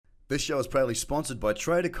This show is proudly sponsored by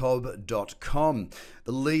TraderCobb.com,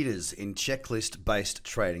 the leaders in checklist-based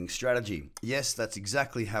trading strategy. Yes, that's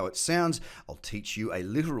exactly how it sounds. I'll teach you a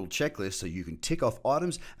literal checklist so you can tick off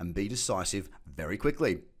items and be decisive very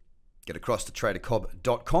quickly. Get across to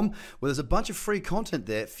TraderCobb.com where there's a bunch of free content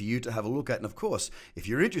there for you to have a look at. And of course, if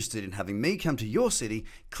you're interested in having me come to your city,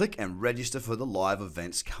 click and register for the live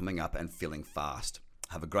events coming up and filling fast.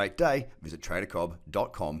 Have a great day. Visit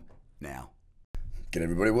TraderCobb.com now. G'day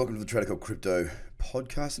everybody, welcome to the Trader Cobb Crypto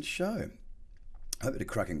podcast and show. I hope you had a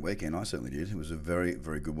cracking weekend. I certainly did. It was a very,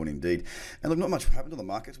 very good one indeed. And look, not much happened to the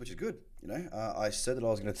markets, which is good. I said that I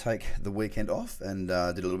was going to take the weekend off and did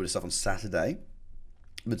a little bit of stuff on Saturday.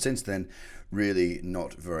 But since then, really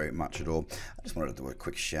not very much at all. I just wanted to do a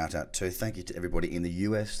quick shout out to thank you to everybody in the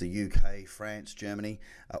US, the UK, France, Germany,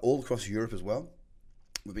 all across Europe as well.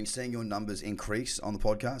 We've been seeing your numbers increase on the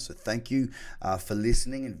podcast, so thank you for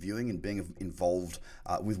listening and viewing and being involved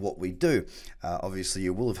with what we do. Obviously,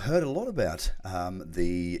 you will have heard a lot about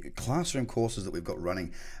the classroom courses that we've got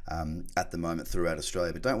running at the moment throughout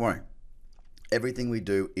Australia, but don't worry, everything we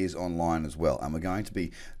do is online as well, and we're going to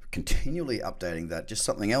be continually updating that. Just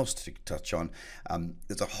something else to touch on,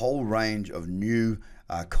 there's a whole range of new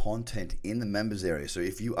content in the members area. So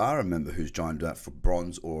if you are a member who's joined up for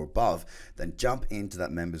bronze or above, then jump into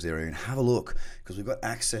that members area and have a look, because we've got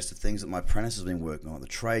access to things that my apprentice has been working on, the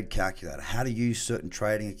trade calculator, how to use certain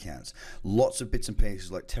trading accounts, lots of bits and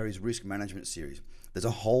pieces like Terry's risk management series. There's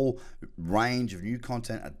a whole range of new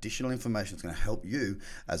content, additional information that's going to help you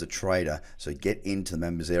as a trader. So get into the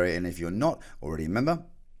members area, and if you're not already a member,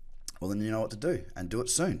 well, then you know what to do, and do it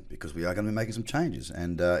soon, because we are going to be making some changes.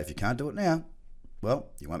 And if you can't do it now,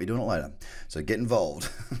 well, you won't be doing it later. So get involved.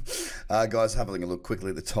 Guys, having a look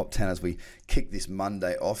quickly at the top 10 as we kick this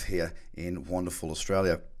Monday off here in wonderful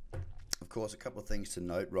Australia. Of course, a couple of things to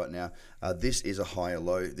note right now. This is a higher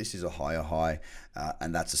low, this is a higher high,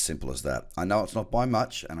 and that's as simple as that. I know it's not by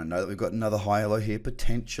much, and I know that we've got another higher low here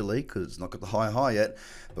potentially, because it's not got the higher high yet,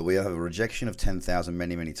 but we have a rejection of 10,000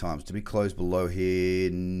 many, many times. To be closed below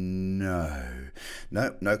here, no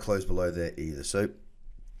close below there either. So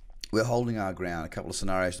we're holding our ground. A couple of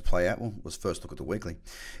scenarios to play out. Well, let's first look at the weekly.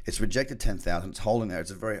 It's rejected 10,000. It's holding there.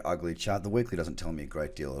 It's a very ugly chart. The weekly doesn't tell me a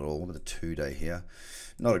great deal at all. Look at the 2-day here.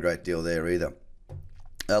 Not a great deal there either.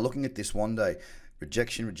 Looking at this 1 day,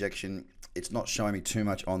 rejection. It's not showing me too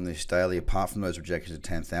much on this daily apart from those rejections of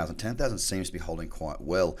 10,000. 10,000 seems to be holding quite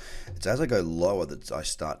well. It's as I go lower that I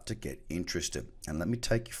start to get interested. And let me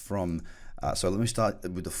take you from, so let me start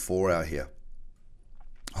with the 4-hour here.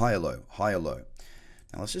 Higher low.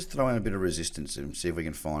 Now let's just throw in a bit of resistance and see if we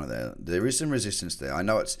can find it there. There is some resistance there. I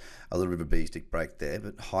know it's a little bit of a B-stick break there,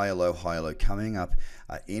 but higher low coming up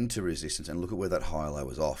into resistance, and look at where that higher low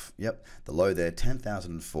was off. Yep, the low there,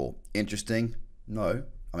 10,004. Interesting? No.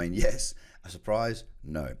 I mean, yes. A surprise?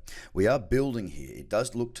 No. We are building here. It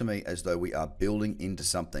does look to me as though we are building into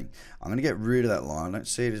something. I'm going to get rid of that line. I don't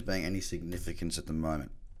see it as being any significance at the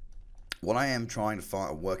moment. What I am trying to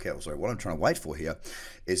what I'm trying to wait for here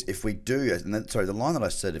is if we do, the line that I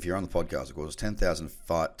said, if you're on the podcast, of course, is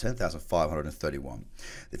 10,531.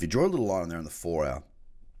 If you draw a little line there in the 4-hour,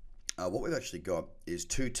 what we've actually got is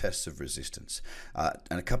 2 tests of resistance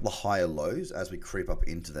and a couple of higher lows as we creep up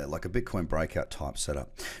into there, like a Bitcoin breakout type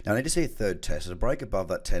setup. Now I need to see a third test. A break above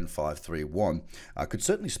that 10,531 could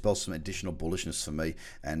certainly spell some additional bullishness for me,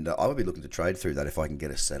 and I would be looking to trade through that if I can get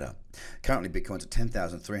a setup. Currently Bitcoin's at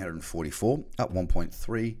 10,344, up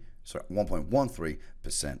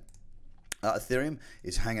 1.13%. Ethereum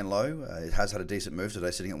is hanging low. It has had a decent move today,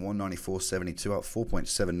 sitting at 194.72, up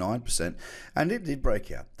 4.79%, and it did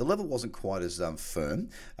break out. The level wasn't quite as firm,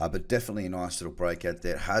 but definitely a nice little breakout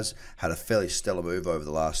there. It has had a fairly stellar move over the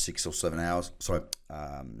last 6 or 7 hours. Sorry,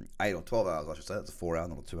 8 or 12 hours, I should say. That's a 4-hour,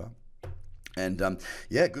 not a 2-hour. And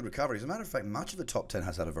yeah, good recovery. As a matter of fact, much of the top 10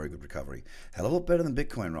 has had a very good recovery. Hell of a lot better than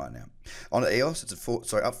Bitcoin right now. On EOS, it's up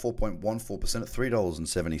 4.14% at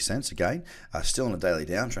 $3.70 again. Still on a daily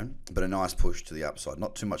downtrend, but a nice push to the upside.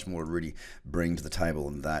 Not too much more to really bring to the table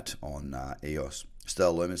than that on EOS.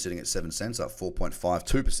 Stellar Lumen sitting at 7 cents, up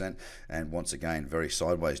 4.52%, and once again, very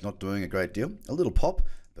sideways, not doing a great deal. A little pop,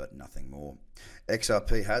 but nothing more.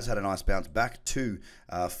 XRP has had a nice bounce back to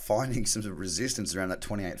finding some sort of resistance around that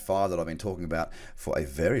 28.5 that I've been talking about for a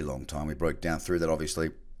very long time. We broke down through that, obviously.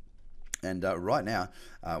 And right now,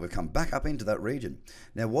 we've come back up into that region.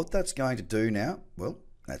 Now, what that's going to do now, well,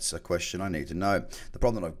 that's a question I need to know. The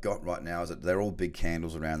problem that I've got right now is that they're all big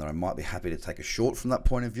candles around there. I might be happy to take a short from that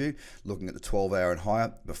point of view, looking at the 12-hour and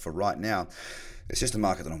higher. But for right now, it's just a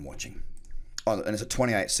market that I'm watching. And it's at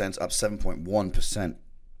 28 cents, up 7.1%.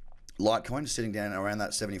 Litecoin is sitting down around that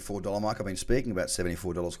 $74 mark. I've been speaking about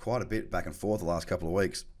 $74 quite a bit back and forth the last couple of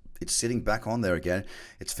weeks. It's sitting back on there again.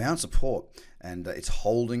 It's found support, and it's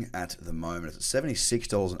holding at the moment. It's at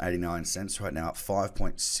 $76.89 right now, up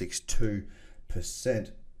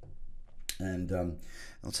 5.62%. And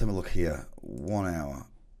let's have a look here. 1 hour.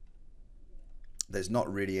 There's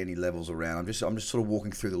not really any levels around. I'm just sort of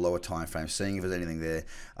walking through the lower time frame, seeing if there's anything there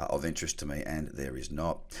of interest to me, and there is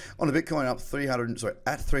not. On the Bitcoin, at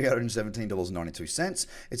 $317.92.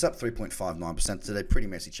 It's up 3.59% today. Pretty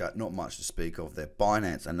messy chart, not much to speak of there.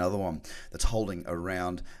 Binance, another one that's holding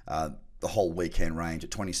around the whole weekend range at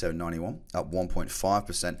 $27.91, up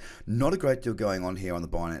 1.5%. Not a great deal going on here on the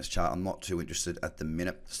Binance chart. I'm not too interested at the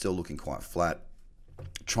minute. Still looking quite flat.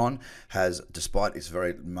 Tron has, despite its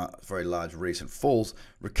very large recent falls,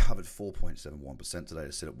 recovered 4.71% today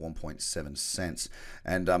to sit at 1.7 cents.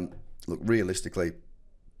 And look, realistically,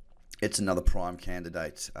 it's another prime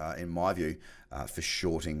candidate, in my view, for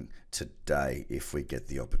shorting today if we get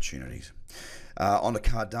the opportunities. On to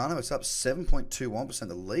Cardano, it's up 7.21%,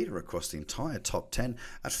 the leader across the entire top 10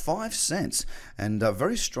 at 5 cents. And a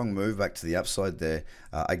very strong move back to the upside there.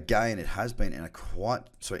 Again, it has been in quite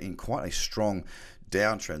a strong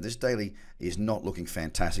downtrend. This daily is not looking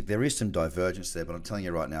fantastic. There is some divergence there, but I'm telling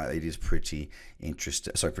you right now, it is pretty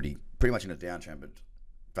interesting. So pretty much in a downtrend, but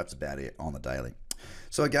that's about it on the daily.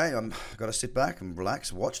 So again, I've got to sit back and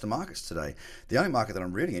relax, watch the markets today. The only market that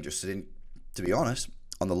I'm really interested in, to be honest,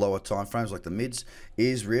 on the lower time frames like the mids,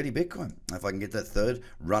 is really Bitcoin. If I can get that third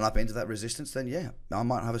run up into that resistance, then yeah, I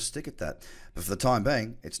might have a stick at that. But for the time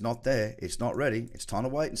being, it's not there, it's not ready. It's time to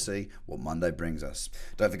wait and see what Monday brings us.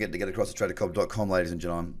 Don't forget to get across to tradercobb.com, ladies and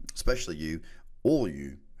gentlemen, especially you, all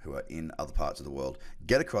you who are in other parts of the world.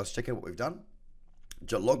 Get across, check out what we've done.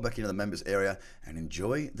 Log back into the members area and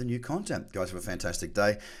enjoy the new content. Guys, have a fantastic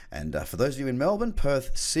day. And for those of you in Melbourne,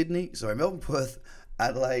 Perth,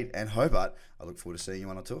 Adelaide and Hobart, I look forward to seeing you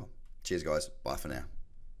on our tour. Cheers, guys. Bye for now.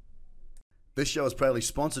 This show is proudly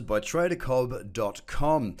sponsored by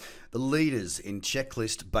tradercobb.com, the leaders in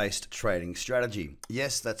checklist-based trading strategy.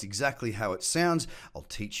 Yes, that's exactly how it sounds. I'll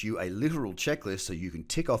teach you a literal checklist so you can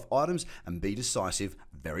tick off items and be decisive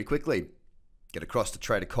very quickly. Get across to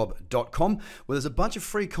tradercobb.com, where there's a bunch of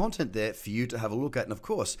free content there for you to have a look at. And of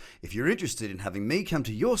course, if you're interested in having me come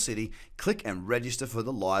to your city, click and register for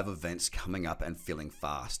the live events coming up and filling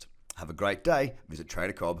fast. Have a great day. Visit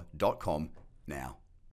tradercobb.com now.